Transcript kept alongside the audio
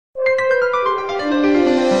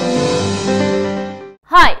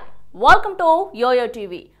Welcome to yo-yo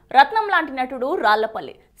TV. రత్నం లాంటి నటుడు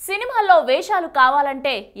రాళ్లపల్లి సినిమాల్లో వేషాలు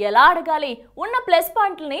కావాలంటే ఎలా అడగాలి? ఉన్న ప్లస్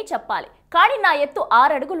పాయింట్లని చెప్పాలి. కానీ నా ఎత్తు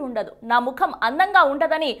 6 అడుగులు ఉండదు, నా ముఖం అందంగా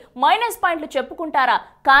ఉండదని మైనస్ పాయింట్లు చెప్పుకుంటారా?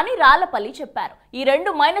 కానీ రాళ్లపల్లి చెప్పారు. ఈ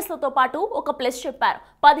 2 మైనస్లతో పాటు ఒక ప్లస్ చెప్పారు.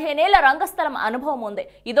 15 ఏళ్ల రంగస్థలం అనుభవం ఉంది.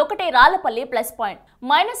 ఇదొకటే Rallapalli plus point.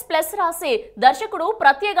 Minus plus రాసి దర్శకుడు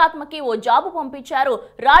ప్రత్యేగాత్మకి ఓ జాబు పంపించారు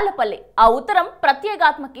రాళ్లపల్లి. ఆ ఉత్తరం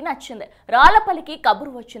ప్రత్యేగాత్మకి నచ్చింది. రాళ్లపల్లికి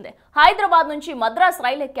కబురు వచ్చింది. హైదరాబాద్ నుంచి మద్రాస్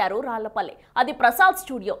రైలు ఎక్కారు రాళ్లపల్లి. అది ప్రసాద్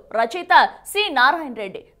స్టూడియో. రచయిత సి నారాయణ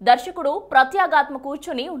రెడ్డి, దర్శకుడు ప్రత్యేగాత్మ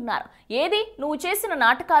కూర్చొని ఉన్నారు. ఏది నువ్వు చేసిన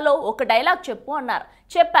నాటకాల్లో ఒక డైలాగ్ చెప్పు అన్నారు.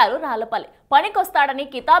 చెప్పారు రాళ్లపల్లి. పనికొస్తాడని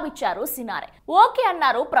కితాబ్ ఇచ్చారు సినారే. ఓకే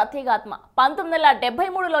అన్నారు ప్రత్యేగాత్మ.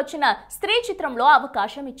 1973లో వచ్చిన స్త్రీ చిత్రంలో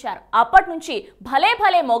అవకాశం ఇచ్చారు. అప్పటి నుంచి భలే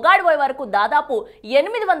భలే మొగాడిపోయే వరకు దాదాపు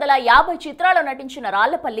 850 చిత్రాల్లో నటించిన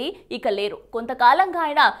రాళ్లపల్లి ఇక లేరు. కొంతకాలంగా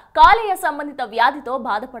ఆయన కాలేయ సంబంధిత వ్యాధితో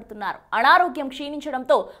బాధపడుతున్నారు. అనారోగ్యం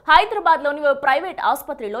క్షీణించడంతో హైదరాబాద్లోని ఓ ప్రైవేట్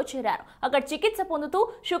ఆసుపత్రిలో చేరారు. అక్కడ చికిత్స పొందుతూ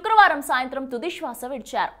శుక్రవారం సాయంత్రం తుదిశ్వాస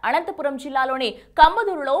విడిచారు. అనంతపురం జిల్లాలోని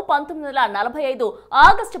కంబదూరులో 1945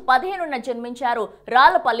 ఆగస్టు 15న జన్మించారు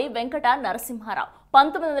రాళ్లపల్లి వెంకట నరసింహారావు.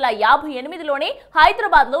 1958లోనే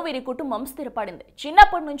హైదరాబాద్ లో వీరి కుటుంబం స్థిరపడింది.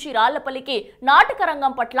 చిన్నప్పటి నుంచి రాళ్లపల్లికి నాటక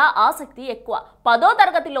రంగం పట్ల ఆసక్తి ఎక్కువ. 10వ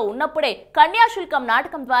తరగతిలో ఉన్నప్పుడే కన్యాశుల్కం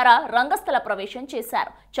నాటకం ద్వారా రంగస్థల ప్రవేశం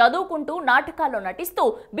చేశారు. చదువుకుంటూ నాటకాల్లో నటిస్తూ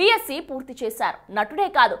BSc పూర్తి చేశారు. నటుడే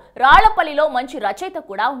కాదు, రాళ్లపల్లిలో మంచి రచయిత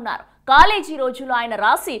కూడా ఉన్నారు. కాలేజీ రోజుల్లో ఆయన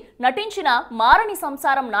రాసి నటించిన మారని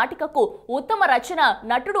సంసారం నాటికకు ఉత్తమ రచన,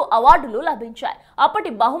 నటుడు అవార్డులు లభించాయి. అప్పటి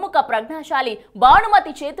బహుముఖ ప్రజ్ఞాశాలి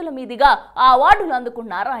భానుమతి చేతుల మీదుగా ఆ అవార్డులు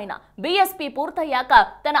అందుకున్నారు ఆయన. BSc పూర్తయ్యాక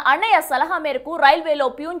తన అన్నయ్య సలహా మేరకు రైల్వేలో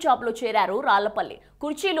ప్యూన్ జాబ్ లో చేరారు రాళ్లపల్లి.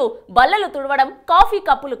 కుర్చీలు, బల్లలు తుడవడం, కాఫీ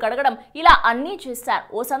కప్పులు కడగడం ఇలా అన్నీ చేశారు.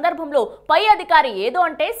 ఓ సందర్భంలో పై అధికారి ఏదో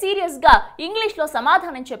అంటే సీరియస్ గా ఇంగ్లీష్ లో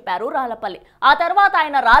సమాధానం చెప్పారు రాళ్లపల్లి. ఆ తర్వాత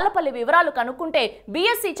ఆయన రాళ్లపల్లి వివరాలు కనుక్కుంటే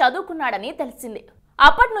BSc చదువుకున్నాడని తెలిసింది.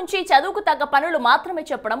 అప్పటి నుంచి చదువుకు తగ్గ పనులు మాత్రమే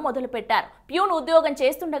చెప్పడం మొదలుపెట్టారు. ప్యూన్ ఉద్యోగం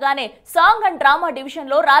చేస్తుండగానే సాంగ్ అండ్ డ్రామా డివిజన్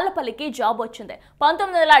లో రాళ్లపల్లికి జాబ్ వచ్చింది.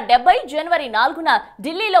 1970 జనవరి 4న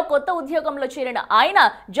ఢిల్లీలో కొత్త ఉద్యోగంలో చేరిన ఆయన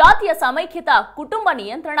జాతీయ సమైక్యత, కుటుంబ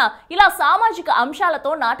నియంత్రణ ఇలా సామాజిక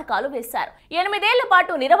అంశాలతో నాటకాలు వేశారు. 8 ఏళ్ల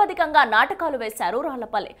పాటు నిరవధికంగా నాటకాలు వేశారు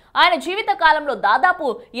రాళ్లపల్లి. ఆయన జీవిత కాలంలో దాదాపు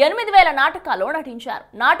 8000 నాటకాల్లో నటించారు.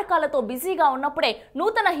 నాటకాలతో బిజీగా ఉన్నప్పుడే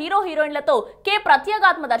నూతన హీరోయిన్లతో కె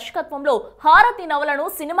ప్రత్యేగాత్మ దర్శకత్వంలో హారతి నవలను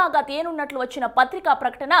సినిమాగా తీయనున్నట్లు వచ్చిన పత్రికా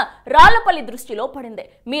ప్రకటన రాళ్లపల్లి దృష్టిలో పడింది.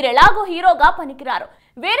 మీరెలాగో హీరోగా పనికిరారు,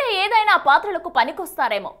 వేరే ఏదైనా పాత్రలకు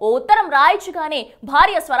పనికొస్తారేమో, ఓ ఉత్తరం రాయొచ్చుగానే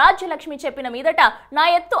భార్య స్వరాజ్యలక్ష్మి చెప్పిన మీదట నా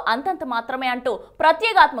ఎత్తు అంతంత మాత్రమే అంటూ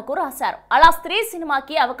ప్రత్యేగాత్మకు రాశారు. అలా స్త్రీ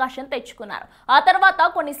సినిమాకి అవకాశం తెచ్చుకున్నారు. ఆ తర్వాత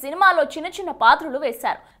కొన్ని సినిమాల్లో చిన్న చిన్న పాత్రలు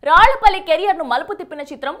వేశారు. రాళ్లపల్లి కెరియర్ ను మలుపు తిప్పిన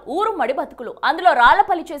చిత్రం ఊరుమ్మడి బ్రతుకులు. అందులో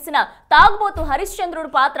రాళ్లపల్లి చేసిన తాగుబోతు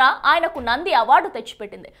హరిశ్చంద్రుడు పాత్ర ఆయనకు నంది అవార్డు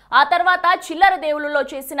తెచ్చిపెట్టింది. ఆ తర్వాత చిల్లర దేవులలో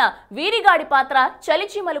చేసిన వీరిగాడి పాత్ర,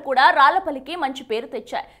 చలిచీమలు కూడా రాళ్లపల్లికి మంచి పేరు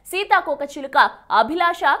తెచ్చాయి. సీతాకోక చిలుక,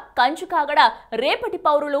 అభిలాష, కంచుకాగడ, రేపటి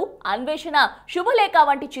పౌరులు, అన్వేషణ, శుభలేఖ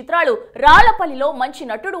వంటి చిత్రాలు రాళ్లపల్లిలో మంచి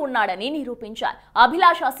నటుడు ఉన్నాడని నిరూపించారు.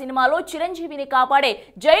 అభిలాష సినిమాలో చిరంజీవిని కాపాడే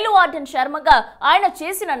జైలు వార్డెన్ శర్మగా ఆయన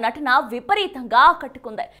చేసిన నటన విపరీతంగా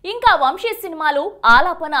ఆకట్టుకుంది. ఇంకా వంశీ సినిమాలు,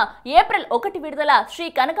 ఆలాపన, ఏప్రిల్ 1 విడుదల, శ్రీ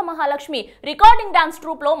కనక మహాలక్ష్మి రికార్డింగ్ డాన్స్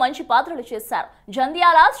ట్రూప్ లో మంచి పాత్రలు చేశారు.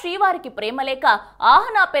 జంధ్యాల, శ్రీవారికి ప్రేమలేఖ,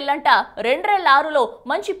 ఆహనా పెళ్ళంట, 2006లో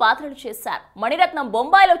మంచి పాత్రలు చేశారు. మణిరత్నం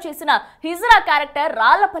బొంబాయిలో చేసిన హిజ్రా క్యారెక్టర్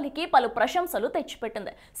రాళ్లపల్లికి పలు ప్రశంసలు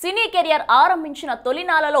తెచ్చిపెట్టింది. సినీ కెరియర్ ఆరంభించిన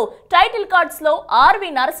తొలినాళ్లలో టైటిల్ కార్డ్స్ లో RV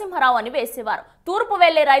నరసింహారావు అని వేసేవారు. తూర్పు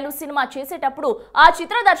వెళ్లే రైలు సినిమా చేసేటప్పుడు ఆ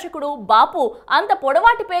చిత్ర దర్శకుడు బాపు అంత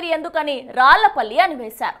పొడవాటి పేరు ఎందుకని రాళ్లపల్లి అని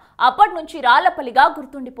వేశారు. అప్పటి నుంచి రాళ్లపల్లిగా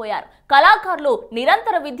గుర్తుండిపోయారు. కళాకారులు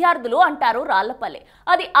నిరంతర విద్యార్థులు అంటారు రాళ్లపల్లి.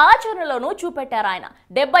 అది ఆచరణలోనూ చూపెట్టారు ఆయన.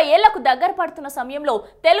 70 ఏళ్లకు దగ్గర పడుతున్న సమయంలో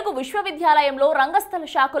తెలుగు విశ్వవిద్యాలయంలో రంగస్థల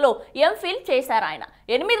శాఖలో MPhil చేశారు ఆయన.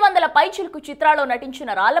 800 పైచిలుకు చిత్రాల్లో నటించిన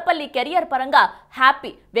రాళ్లపల్లి కెరియర్ పరంగా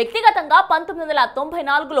హ్యాపీ. వ్యక్తిగతంగా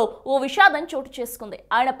 1994లో ఓ విషాదం చోటు చేసుకుంది.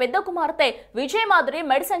 ఆయన పెద్ద కుమార్తె విజయమాధురి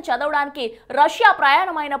మెడిసిన్ చదవడానికి రష్యా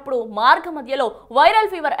ప్రయాణమైనప్పుడు మార్గ మధ్యలో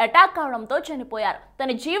వైరల్ ఫీవర్ అటాక్ కావడంతో చనిపోయారు.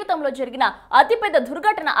 తన జీవితంలో జరిగిన అతిపెద్ద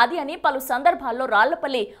దుర్ఘటన అది అని పలు సందర్భాల్లో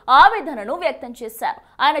రాళ్లపల్లి ఆవేదనను వ్యక్తం చేశారు.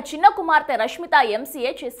 ఆయన చిన్న కుమార్తె రష్మిత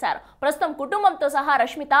MCA చేశారు. ప్రస్తుతం కుటుంబంతో సహా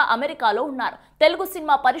రష్మిత అమెరికాలో ఉన్నారు. తెలుగు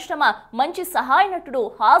సినిమా పరిశ్రమ మంచి సహాయ నటుడు,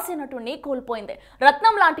 హాస్య నటుడిని కోల్పోయింది.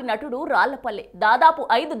 రత్నం లాంటి నటుడు రాళ్లపల్లి. దాదాపు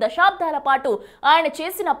 5 దశాబ్దాల పాటు ఆయన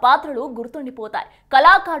చేసిన పాత్రలు గుర్తుండిపోతాయి.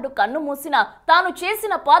 కళాకారుడు కన్ను మూసినా తాను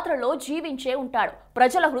చేసిన పాత్రలో జీవించే ఉంటాడు.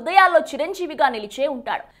 ప్రజల హృదయాల్లో చిరంజీవిగా నిలిచే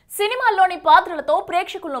ఉంటాడు. సినిమాల్లోని పాత్రలతో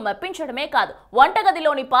ప్రేక్షకులను మెప్పించడమే కాదు,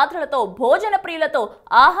 వంటగదిలోని పాత్రలతో భోజన ప్రియులతో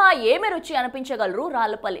ఆహా ఏమి రుచి అనిపించగలరు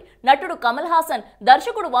రాళ్లపల్లి. నటుడు కమల్ హాసన్,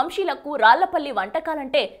 దర్శకుడు వంశీలకు రాళ్లపల్లి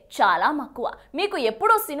వంటకాలంటే చాలా మక్కువ. మీకు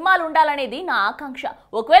ఎప్పుడూ సినిమాలు ఉండాలనేది నా ఆకాంక్ష.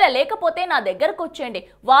 ఒకవేళ లేకపోతే నా దగ్గరకు వచ్చేయండి,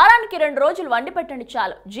 వారానికి 2 రోజులు వండి పెట్టండి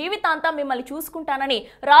చాలు, జీవితాంతం మిమ్మల్ని చూసుకుంటానని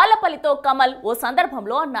రాళ్లపల్లితో కమల్ ఓ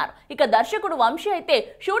సందర్భంలో అన్నారు. ఇక దర్శకుడు వంశీ అయితే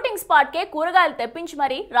షూటింగ్ స్పాట్కే కూరగాయలు తెప్పించి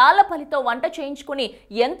మరి రాళ్లపల్లితో వంట చేయించుకుని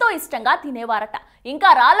ఎంతో ఇష్టంగా తినేవారట. ఇంకా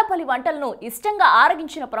రాళ్లపల్లి వంటలను ఇష్టంగా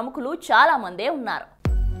ఆరగించిన ప్రముఖులు చాలా మందే ఉన్నారు.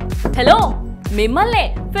 హలో, మిమ్మల్నే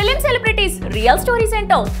ఫిలిం సెలబ్రిటీస్ రియల్ స్టోరీస్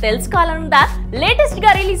ఏంటో తెలుసుకోవాలనుందా? లేటెస్ట్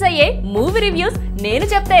గా రిలీజ్ అయ్యే మూవీ రివ్యూస్ నేను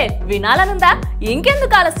చెప్తే వినాలనుందా?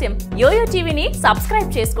 ఇంకెందుకు ఆలస్యం, యోయో టీవీని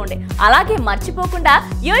సబ్స్క్రైబ్ చేసుకోండి. అలాగే మర్చిపోకుండా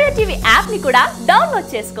యోయో టీవీ యాప్ ని కూడా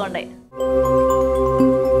డౌన్లోడ్ చేసుకోండి.